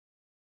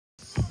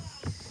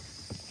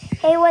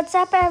Hey, what's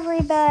up,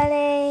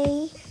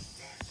 everybody?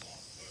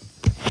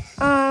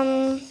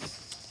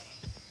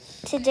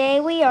 Today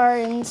we are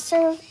in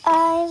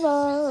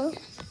survival,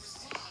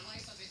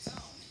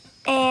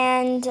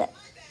 and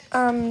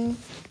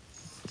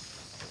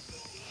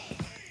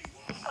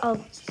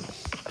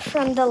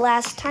from the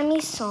last time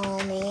you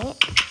saw me,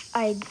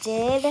 I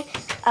did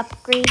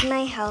upgrade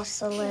my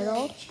house a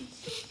little,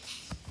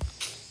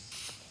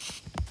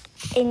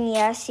 and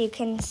yes, you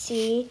can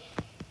see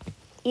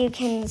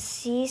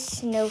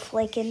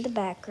Snowflake in the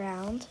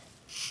background.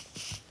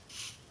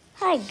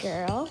 Hi,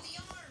 girl.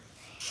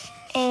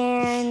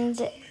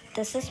 And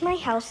this is my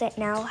house. It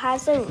now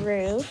has a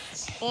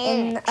roof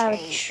and a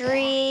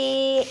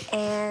tree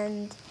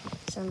and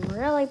some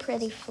really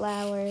pretty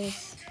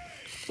flowers.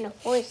 And a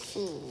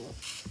horsey.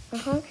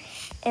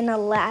 And a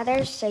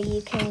ladder so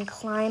you can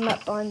climb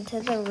up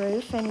onto the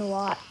roof and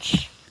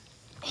watch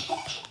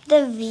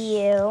the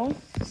view,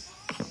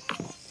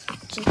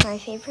 which is my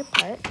favorite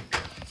part.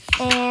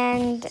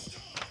 And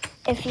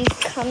if you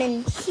come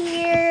in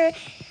here,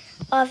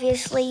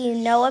 obviously you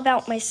know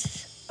about my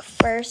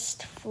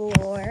first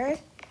floor,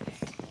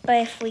 but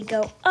if we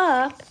go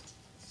up,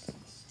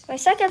 my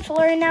second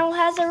floor now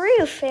has a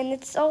roof and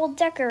it's all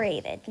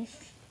decorated.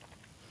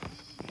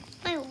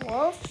 I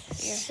love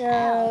your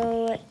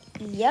house.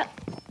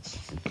 Yep,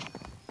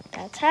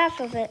 that's half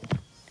of it.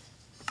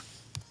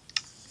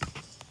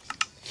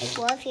 I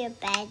love your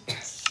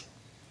beds.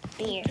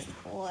 Your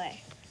floor.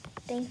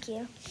 Thank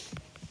you.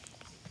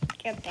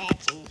 Your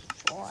beds and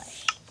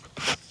floors.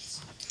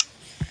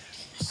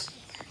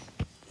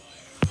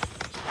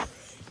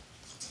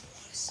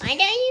 Why don't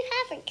you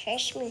have a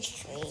Christmas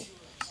tree?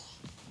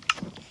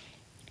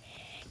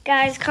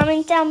 Guys,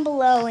 comment down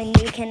below and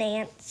you can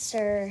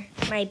answer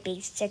my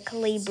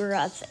basically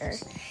brother.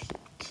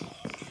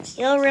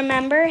 You'll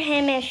remember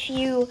him if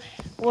you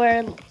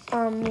were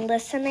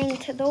listening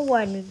to the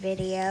one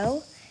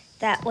video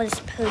that was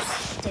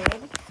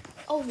posted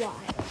a while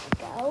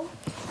ago.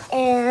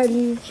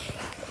 And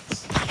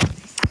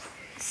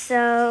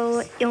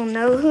so you'll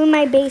know who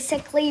my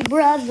basically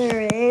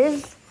brother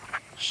is.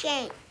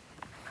 Shane.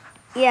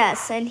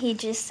 Yes, and he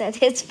just said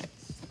his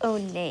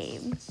own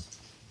name.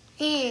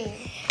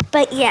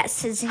 But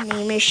yes, his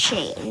name is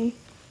Shane.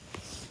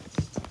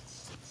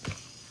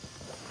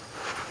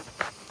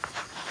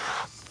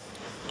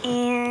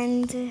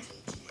 And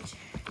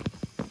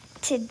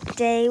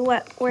today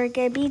what we're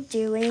going to be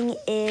doing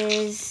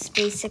is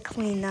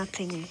basically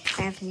nothing.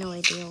 I have no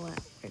idea what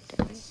we're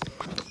doing.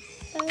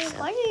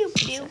 What are you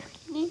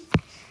building?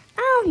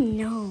 I don't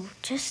know,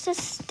 just a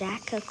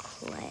stack of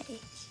clay.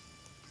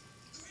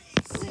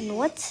 And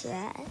what's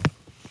that?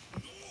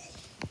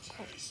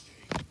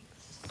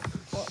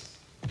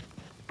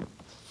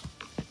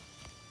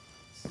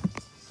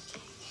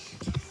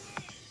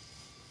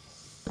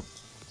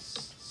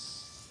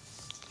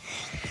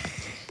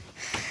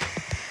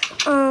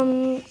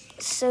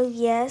 So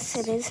yes,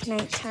 it is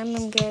nighttime.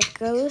 I'm gonna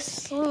go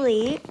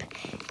sleep,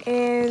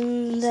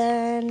 and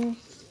then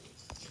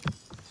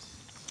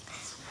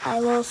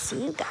I will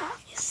see you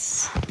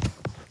guys.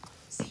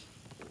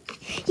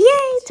 Yay,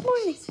 it's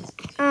morning.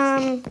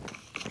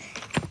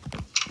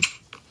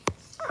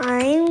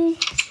 I'm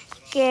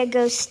gonna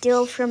go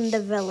steal from the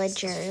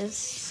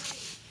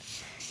villagers.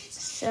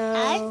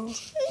 So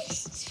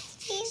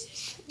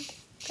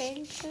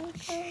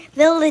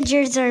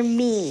villagers are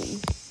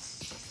mean.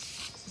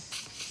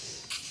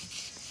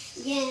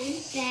 Yeah,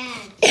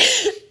 bad.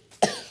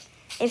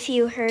 If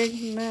you heard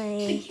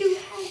my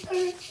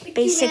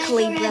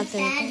basically brother.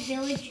 Bad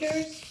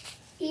villagers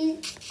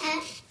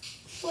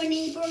for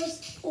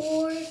neighbors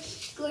or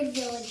good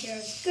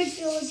villagers? Good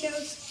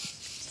villagers.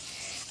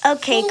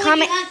 Okay,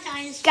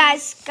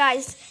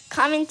 guys,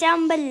 comment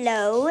down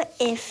below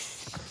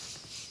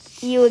if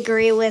you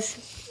agree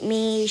with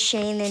me,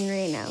 Shane, and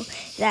Reno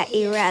that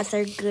you're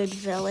rather good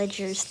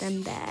villagers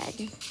than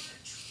bad.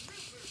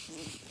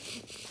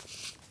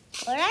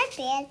 What are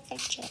bad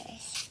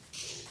villagers?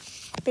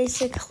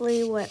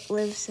 Basically what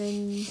lives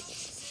in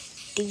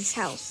these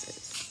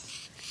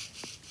houses.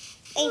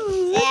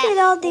 Look at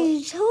all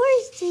these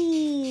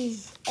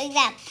horses. Like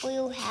that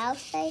blue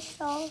house I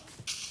saw?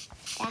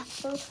 That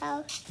blue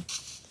house?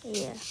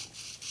 Yeah.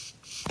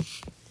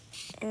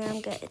 And I'm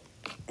going to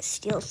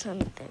steal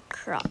some of the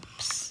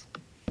crops.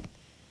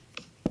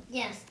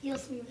 Yeah, steal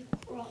some of the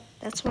crops.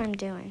 That's what I'm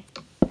doing.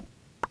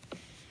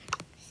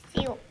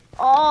 Steal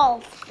all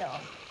of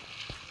them.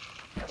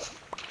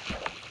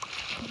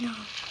 No.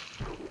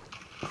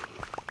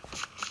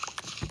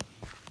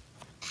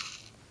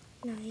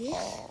 Nice.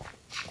 Oh.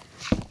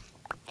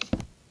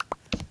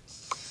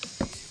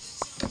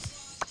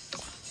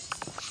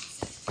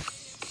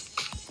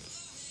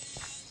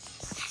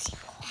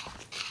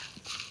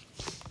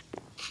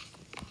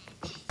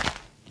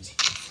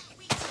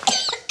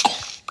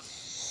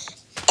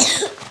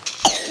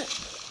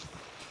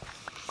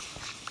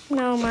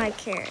 No, my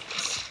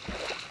carrots.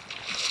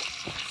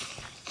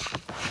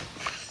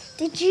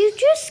 Did you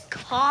just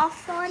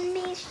cough on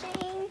me,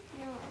 Shane?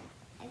 No,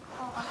 I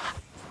coughed.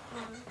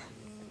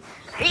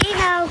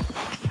 Reno,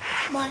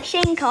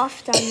 Shane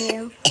coughed on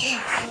you.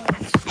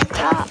 I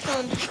coughed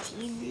on the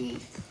TV.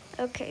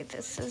 Okay,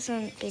 this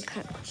isn't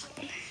because.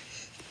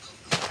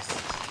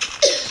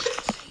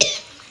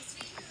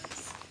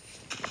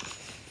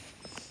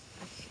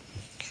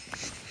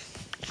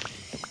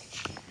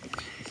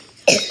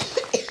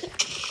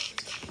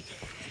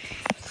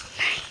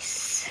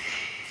 Nice.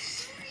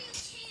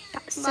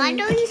 Why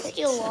don't you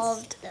steal all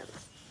of them?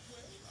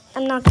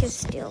 I'm not gonna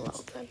steal all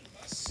of them.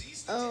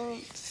 Oh,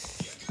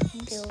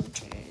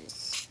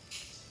 builders.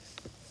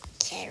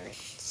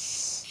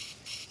 Carrots.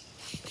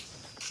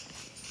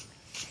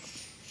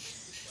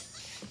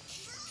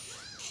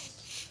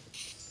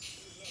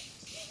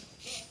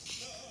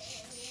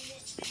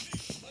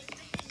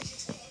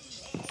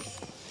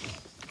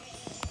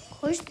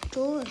 Where's the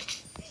door?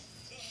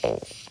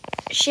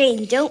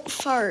 Shane, don't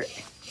fart.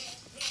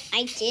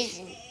 I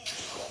didn't.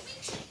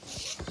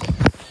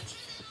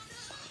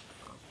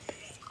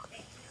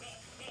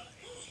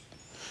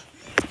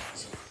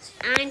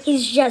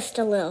 He's just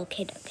a little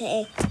kid,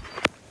 okay?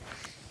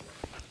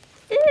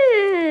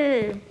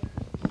 Ooh.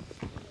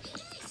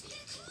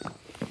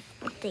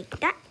 I'll take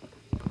that.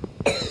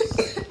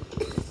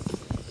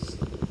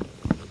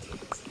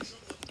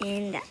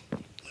 And that.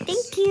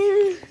 Thank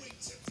you.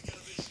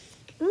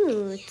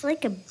 Ooh, it's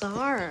like a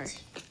bar.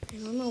 I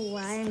don't know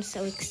why I'm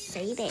so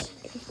excited.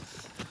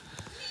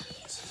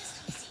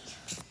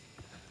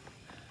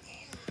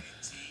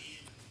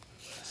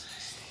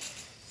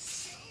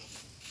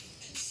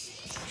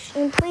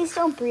 And please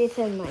don't breathe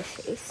in my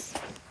face.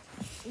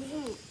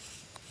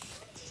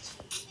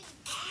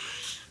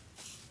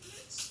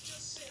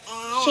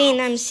 Shane,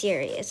 I'm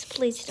serious.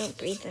 Please don't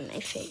breathe in my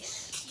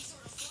face.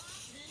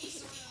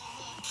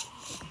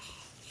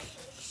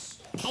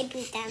 I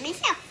breathed that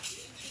myself.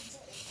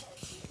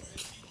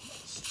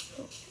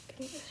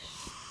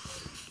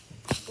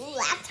 Ooh,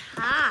 that's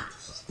hot.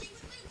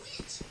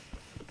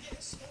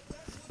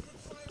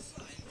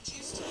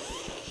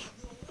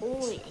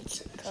 Ooh,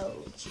 it's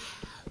cold.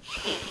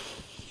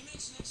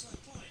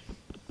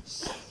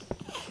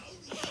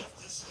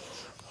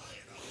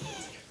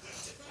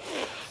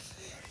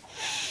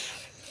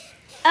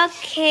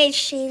 Okay,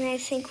 Shane, I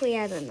think we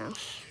had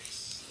enough.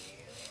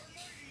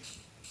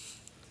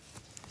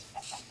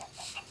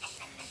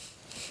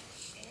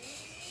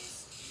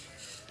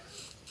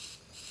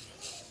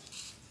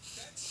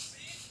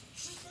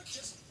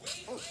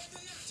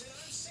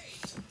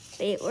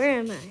 Wait, where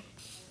am I?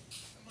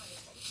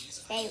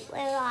 Say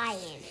where I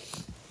am.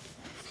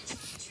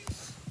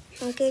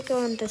 I'm gonna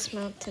go on this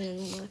mountain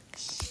and look.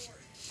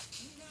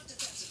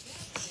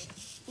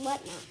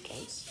 What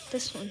mountain?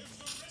 This one.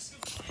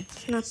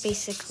 It's not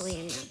basically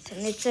a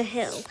mountain, it's a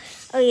hill.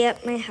 Oh,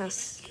 yep, my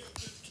house.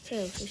 It's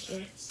over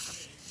here.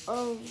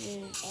 Over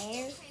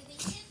there?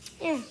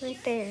 Yeah,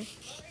 right there.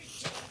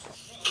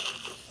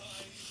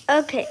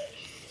 Okay.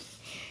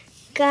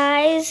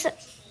 Guys,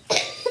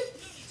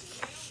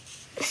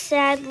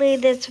 sadly,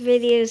 this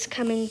video is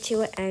coming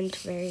to an end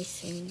very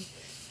soon.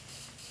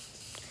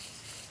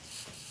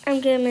 I'm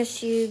gonna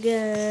miss you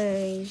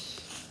guys.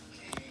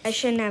 I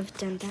shouldn't have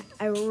done that.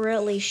 I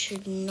really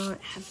should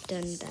not have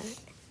done that.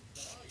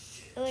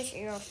 It was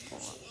your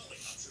fault.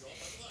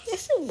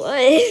 Yes, it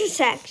was,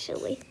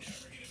 actually.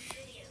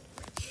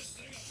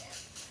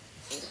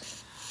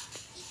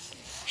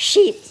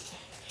 Sheep.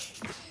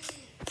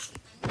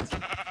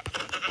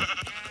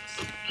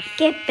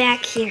 Get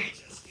back here.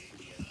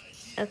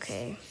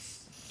 Okay.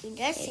 You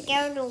just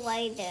scared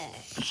away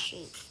the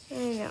sheep. I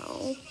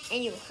know.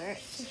 And you hurt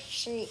the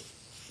sheep.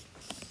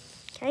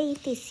 Can I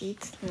eat these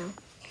seeds? No.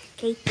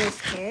 Can I eat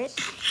those carrots?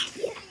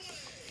 Yeah.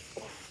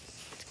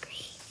 That's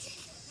great.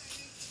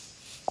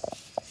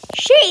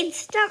 Shade,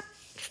 stop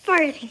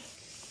farting.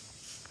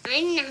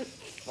 I'm not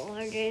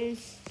farting.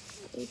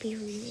 Maybe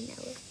we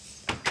know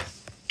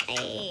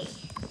it.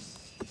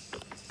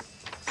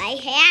 My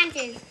hand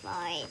is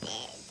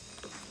farting.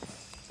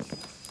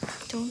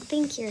 Don't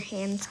think your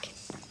hands can.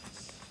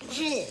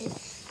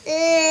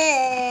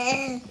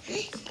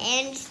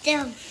 And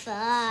still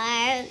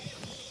fart.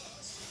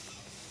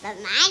 But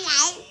my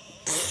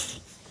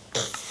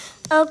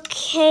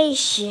Okay,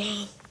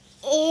 Shane.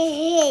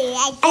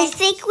 I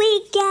think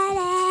we get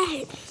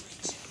it.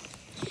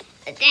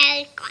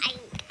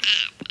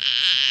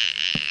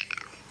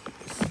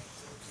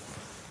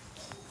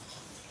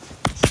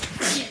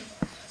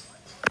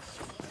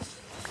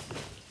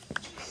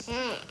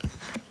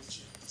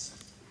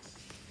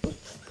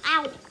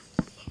 Ow.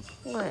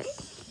 What?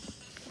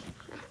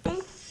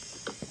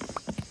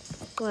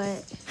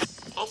 What?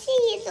 I see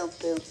you, little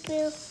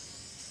boo-boo.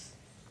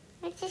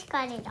 I just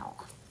got it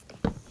off.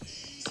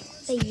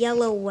 A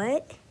yellow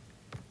what?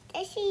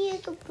 I see you,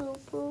 little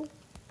boo-boo.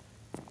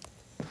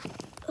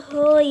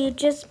 Oh, you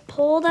just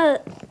pulled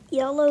a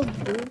yellow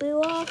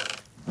boo-boo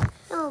off?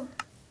 No,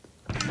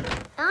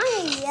 not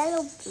a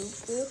yellow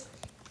boo-boo.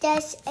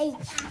 That's a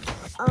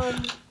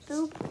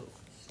boo-boo.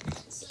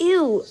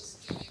 Ew.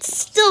 It's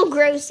still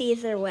gross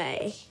either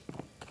way.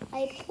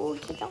 I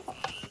pulled it off.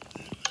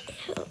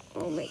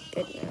 Oh my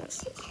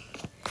goodness.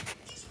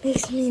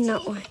 Makes me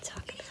not want to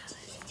talk about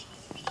it.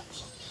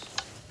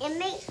 It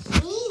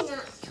makes me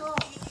not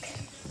talk.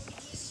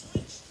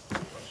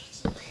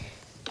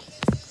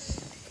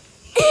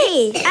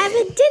 Hey, I have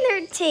a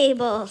dinner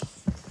table.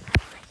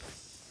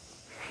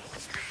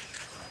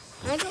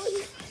 I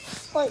don't.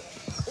 Wait,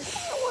 is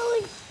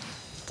that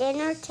a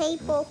dinner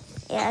table?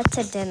 Yeah, it's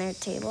a dinner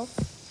table.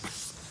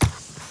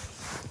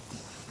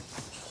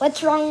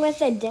 What's wrong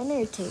with a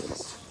dinner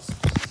table?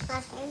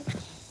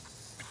 Nothing.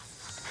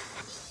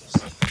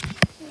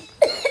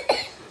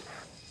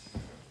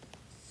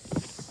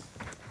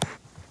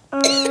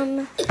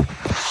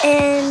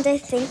 And I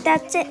think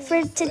that's it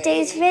for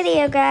today's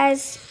video,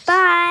 guys.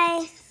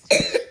 Bye.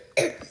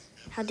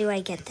 How do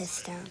I get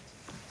this down?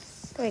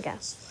 There we go.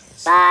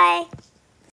 Bye.